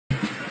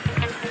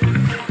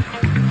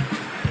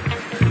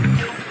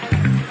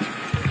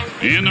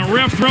And the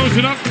ref throws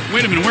it up.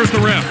 Wait a minute, where's the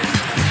ref?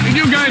 Did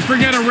you guys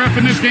forget a ref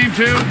in this game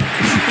too?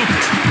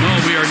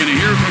 Well, we are going to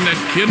hear from that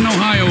kid in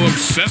Ohio who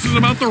obsesses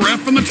about the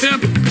ref and the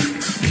tip.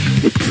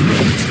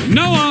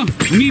 Noah,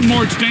 need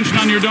more extension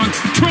on your dunk?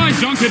 Try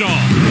dunk it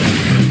all.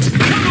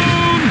 Come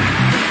on!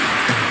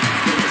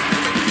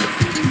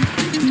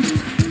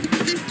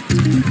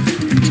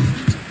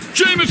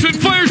 Jamison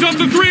fires up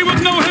the three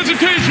with no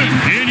hesitation.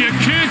 And you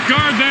can't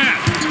guard that.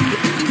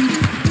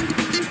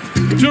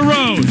 To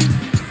Rose.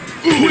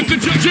 With the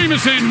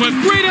Jamison with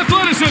great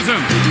athleticism.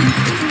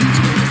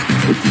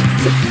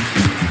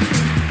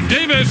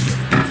 Davis.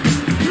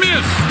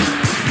 Miss.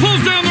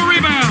 Pulls down the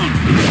rebound.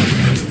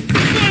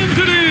 Slams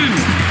it in.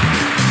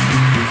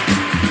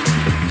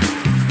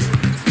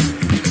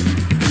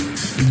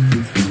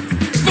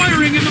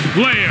 Firing in the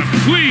layup.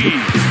 Clean.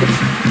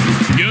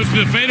 Goes to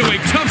the fadeaway.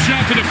 Tough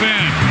shot to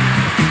defend.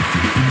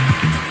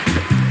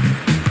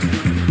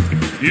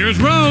 Here's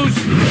Rose.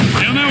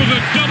 And that was a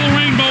double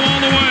rainbow all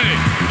the way.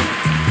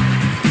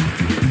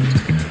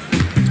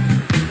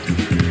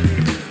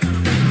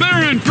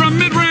 Barron from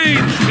mid-range.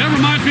 That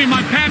reminds me of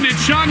my patented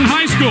shot in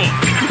high school.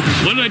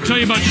 What did I tell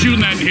you about shooting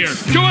that in here?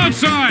 Go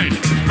outside.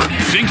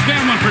 Sinks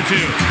that one for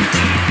two.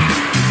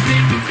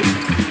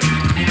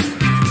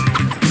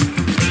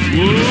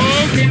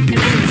 Whoop.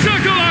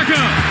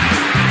 Shakalaka.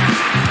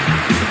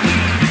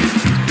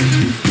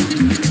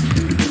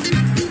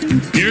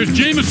 Here's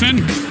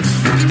Jamison.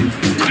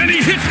 And he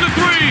hits the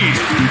three.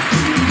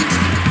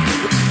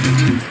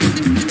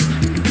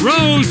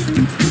 Rose.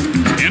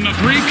 And the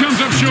three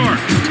comes up short.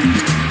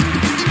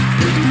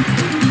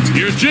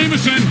 Here's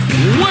Jamison.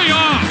 Way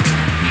off.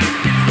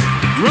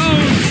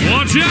 Rose.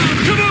 Watch out.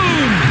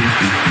 Kaboom.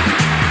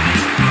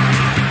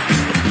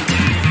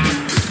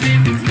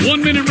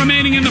 1 minute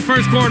remaining in the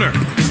first quarter.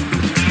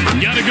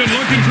 Got a good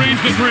look and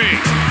drains the three.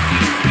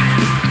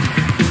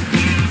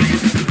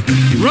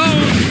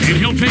 Rose. And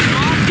he'll take it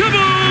off.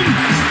 Kaboom.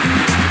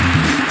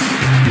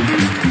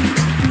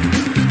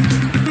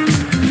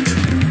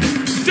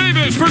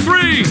 For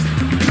three.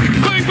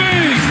 Bang,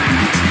 bang.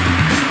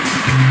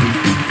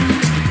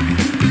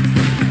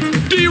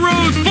 D.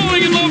 Rose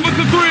falling in love with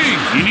the three.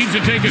 He needs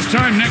to take his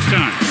time next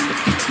time.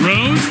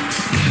 Rose.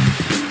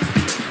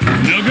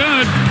 No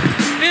good.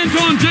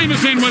 Anton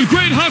Jamison with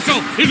great hustle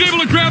is able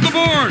to grab the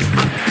board.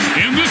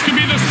 And this could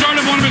be the start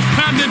of one of his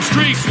patented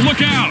streaks.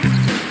 Look out.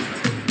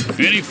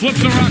 And he flips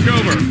the rock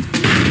over.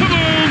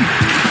 Kaboom.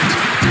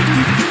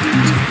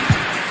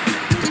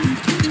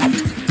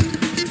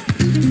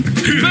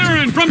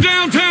 Barron from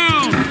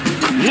downtown.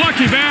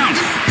 Lucky bounce.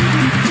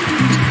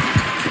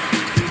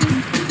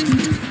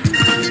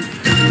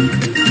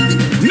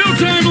 No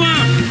time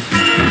left.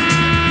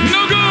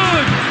 No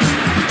good.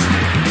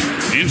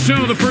 And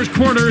so the first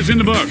quarter is in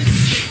the books.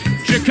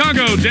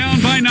 Chicago down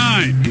by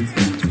 9.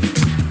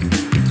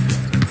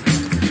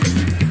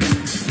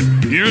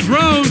 Here's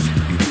Rose.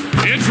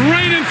 It's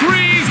raining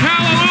threes.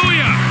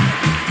 Hallelujah.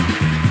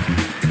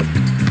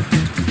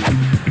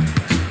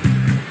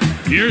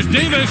 Here's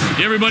Davis.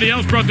 Everybody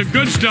else brought the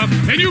good stuff,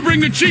 and you bring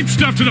the cheap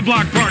stuff to the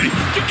block party.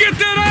 Get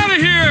that out of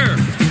here!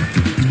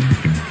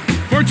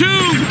 For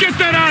two, get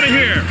that out of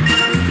here!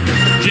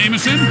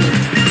 Jamison.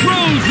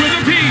 Rose with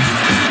a piece.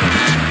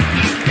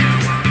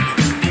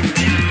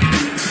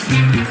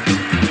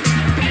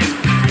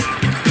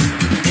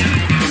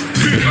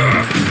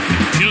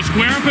 He'll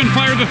square up and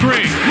fire the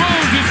three.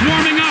 Rose is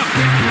warming up.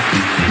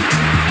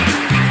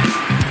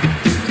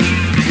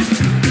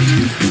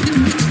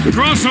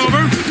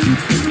 Crossover.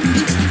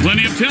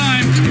 Plenty of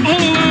time. All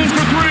alone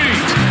for three.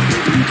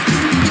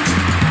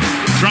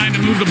 Trying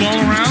to move the ball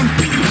around.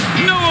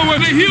 Noah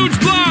with a huge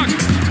block.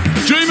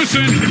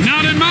 Jamison,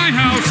 not in my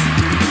house.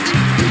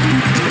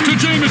 To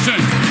Jamison.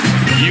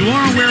 You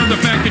are aware of the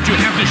fact that you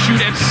have to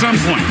shoot at some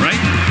point, right?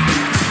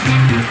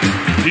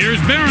 Here's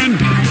Barron.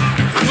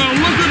 Well,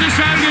 look who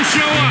decided to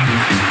show up.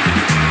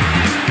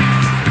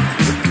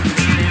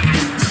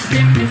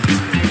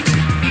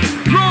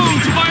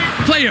 Rose, fire.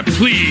 Play it,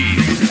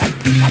 please.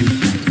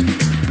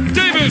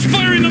 Davis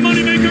firing the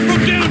moneymaker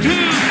from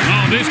downtown.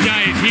 Oh, this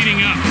guy is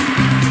heating up.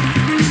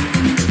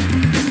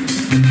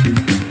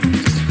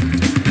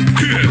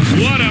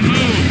 What a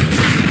move.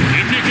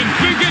 If you can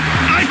think it,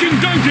 I can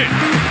dunk it.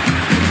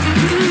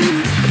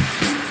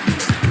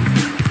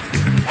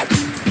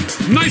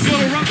 Nice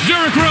little run.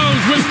 Derrick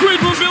Rose with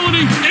great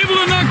mobility, able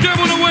to knock that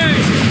one away.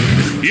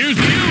 Here's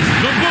the youth.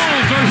 The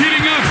Bulls are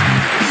heating up.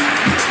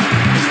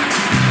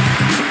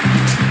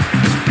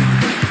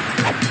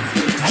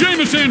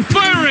 Jamison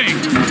firing.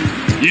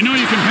 You know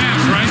you can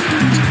pass, right?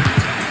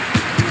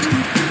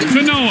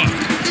 To Noah.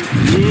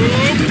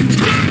 Whoop.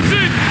 That's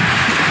it.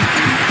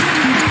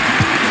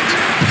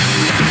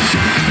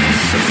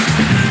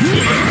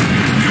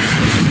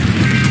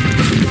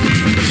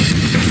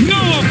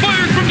 Noah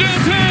fired from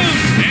downtown.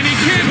 And he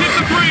can't hit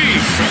the three.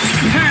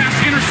 Pass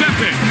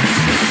intercepted.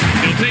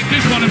 He'll take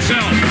this one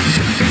himself.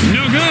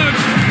 No good.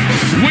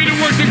 Way to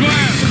work the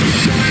glass.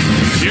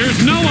 Here's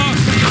Noah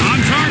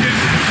on target.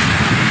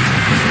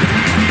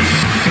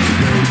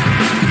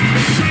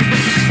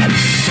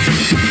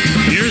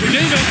 Here's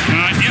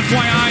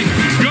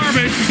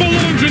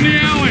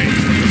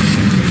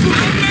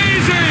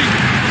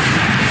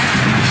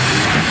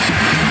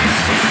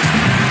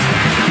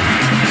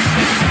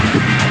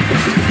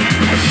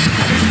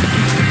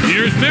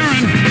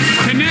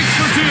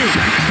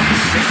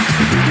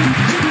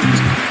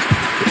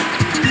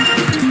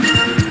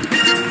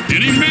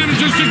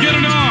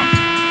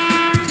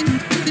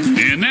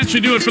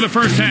to do it for the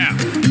first half.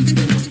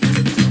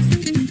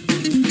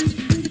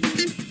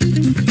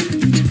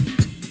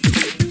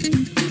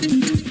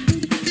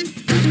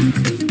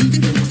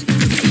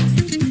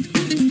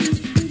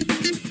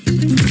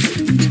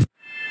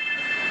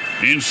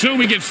 And so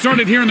we get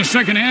started here in the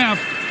second half.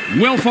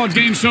 Well-fought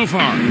game so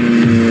far. Rolls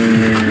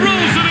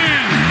it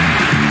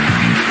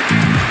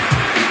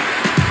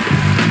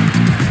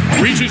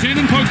in! Reaches in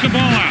and pokes the ball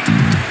out.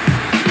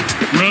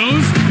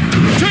 Rose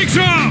takes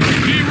off!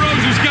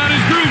 Rose has got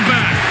his groove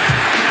back.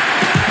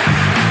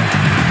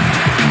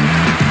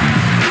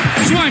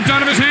 Swiped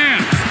out of his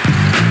hands.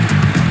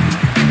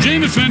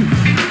 Jameson.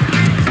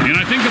 And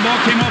I think the ball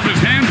came off his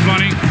hand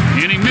funny,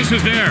 and he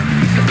misses there.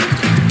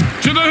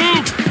 To the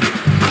hoop.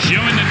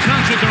 Showing the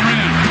touch at the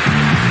rim.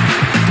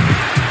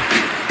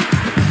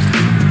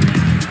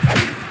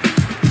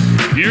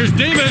 Here's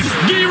Davis.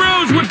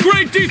 Rose with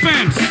great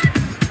defense.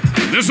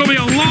 This will be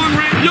a long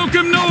range.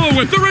 Joakim Noah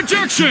with the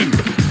rejection.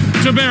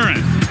 To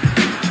Barron.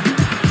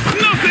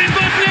 Nothing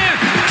but net.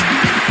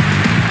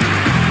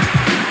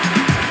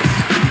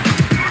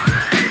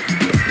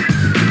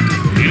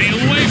 And he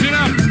lays it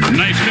up.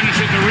 Nice finish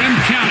at the rim.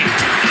 Count it.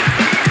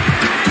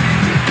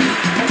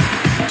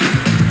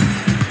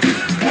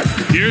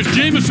 Here's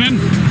Jameson.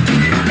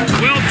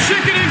 Well,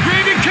 chicken and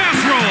gravy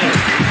casserole.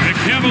 The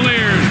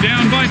Cavaliers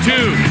down by 2.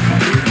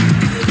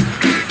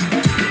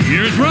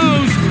 Here's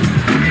Rose.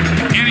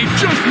 And he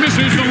just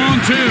misses the long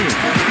 2.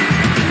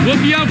 With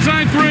the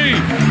outside 3.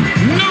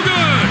 No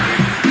good.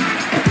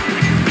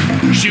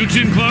 Shoots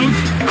in close.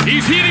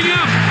 He's heating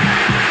up.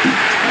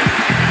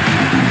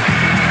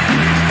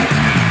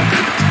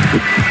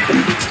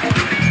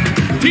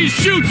 He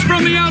shoots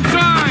from the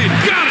outside.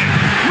 Got it.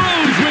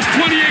 Rose with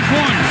 28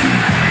 points.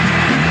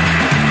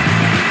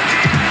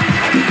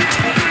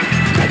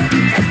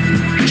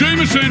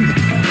 Jameson.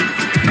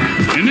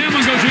 And that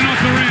one goes in off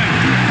the rim.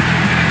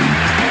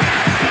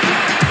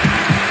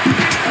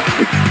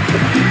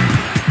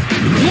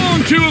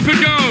 Long 2 if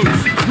it goes.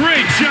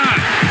 Great shot.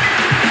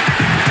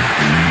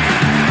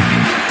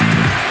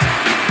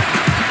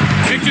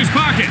 Takes his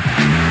pocket.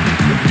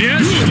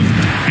 Dish.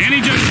 And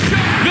he just...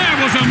 That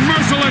was a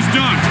merciless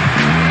dunk.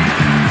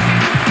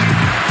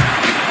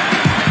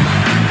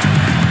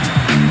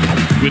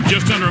 With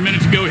just under a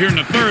minute to go here in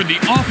the third, the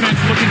offense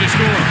looking to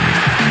score.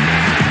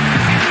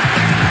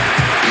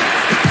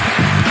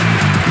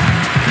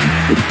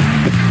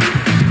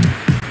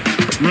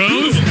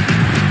 Rose.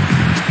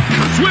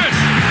 Swish.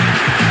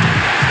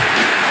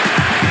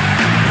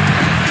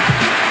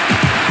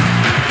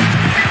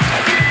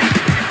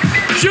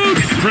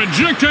 Shoots.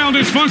 Projectile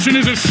dysfunction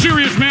is a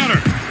serious matter.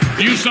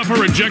 Do you suffer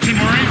rejection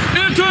worry?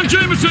 Anton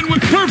Jameson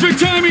with perfect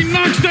timing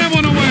knocks that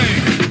one away.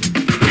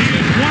 He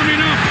is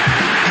warming up.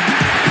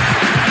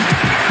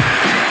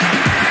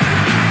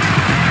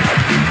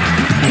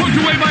 Poked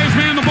away by his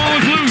man. The ball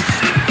is loose.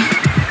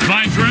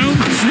 Finds room.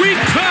 Sweet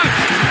touch.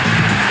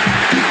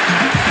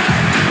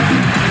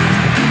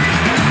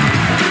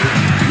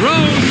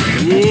 Rose.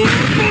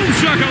 Boom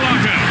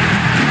shakalaka.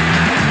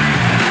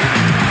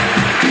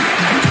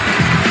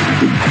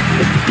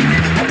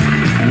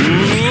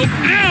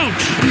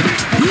 Ouch.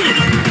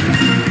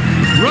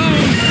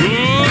 Rose.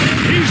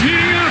 He's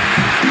heating up.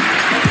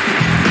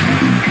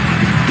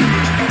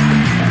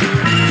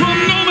 From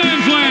no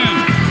man's land.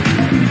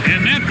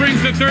 And that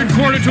brings the third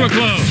quarter to a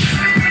close.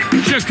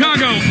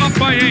 Chicago up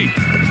by 8.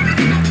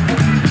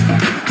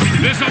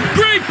 This is a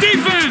great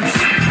defense.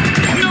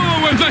 Noah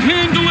with a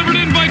hand-delivered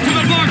invite to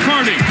the block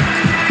party.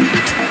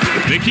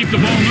 They keep the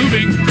ball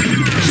moving.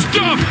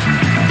 Stuffed.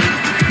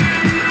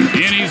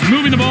 And he's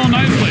moving the ball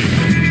nicely.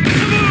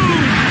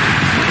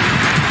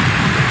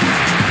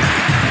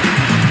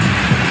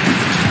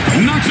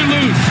 Knocks it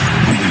loose.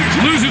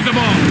 Loses the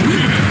ball.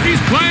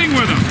 He's playing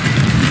with him.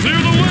 Clear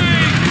the way.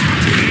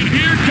 And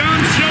here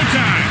comes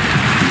showtime.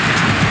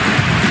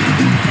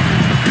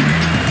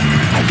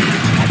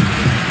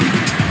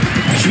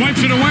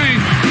 Swipes it away.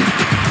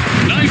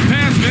 Nice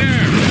pass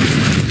there.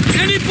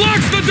 And he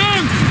blocks the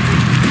dunk.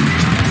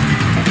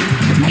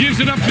 Gives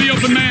it up to the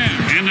open man.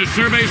 And the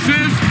survey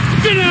says,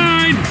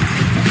 denied.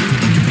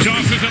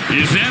 Tosses up.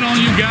 Is that all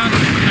you got?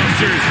 No,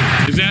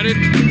 seriously. Is that it?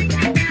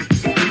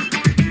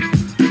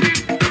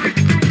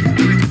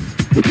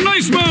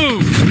 Nice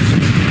move.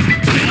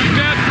 You like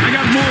that? I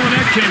got more where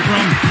that came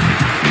from.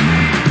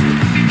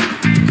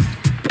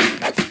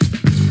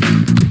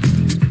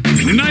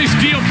 Nice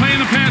deal playing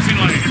the passing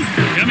lane.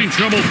 Having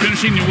trouble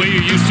finishing the way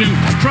you used to?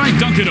 Try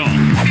dunk it all.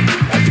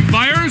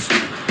 Fires.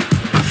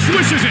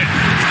 Swishes it.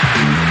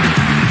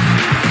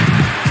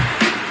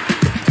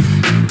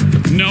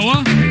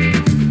 Noah.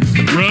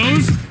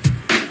 Rose.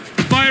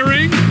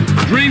 Firing.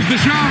 Drains the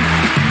shot.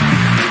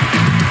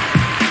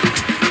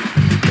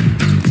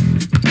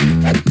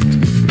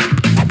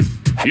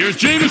 Here's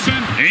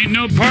Jameson. Ain't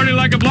no party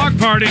like a block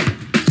party.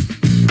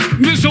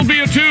 This'll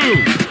be a 2.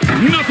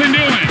 Nothing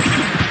doing.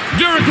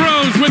 Derrick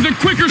Rose with the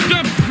quicker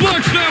step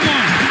blocks that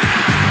one.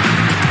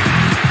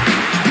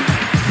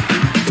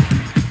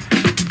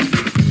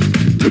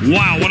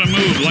 Wow, what a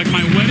move. Like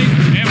my wedding?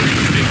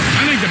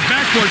 I think the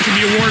backboard should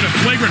be awarded a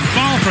flagrant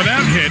foul for that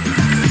hit.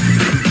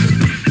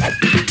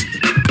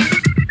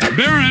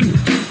 Baron,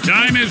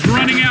 time is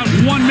running out.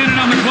 1 minute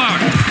on the clock.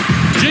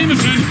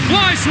 Jameson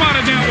fly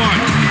swatted that one.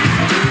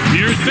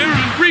 Here's Baron,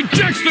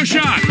 rejects the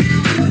shot.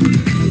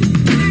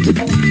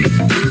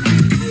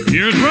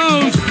 Here's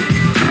Rose.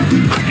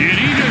 And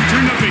he just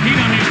turned up the heat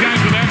on these guys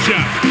with that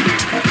shot.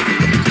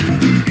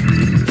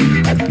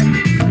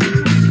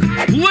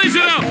 Lays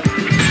it up.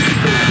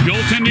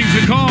 Goaltending's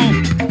the call.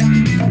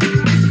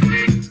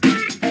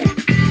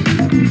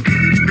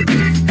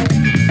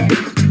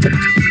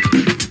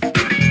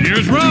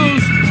 Here's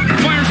Rose.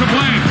 Fires a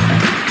blank.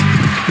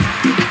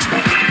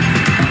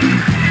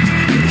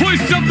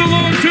 Hoists up the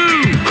low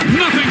two.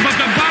 Nothing but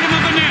the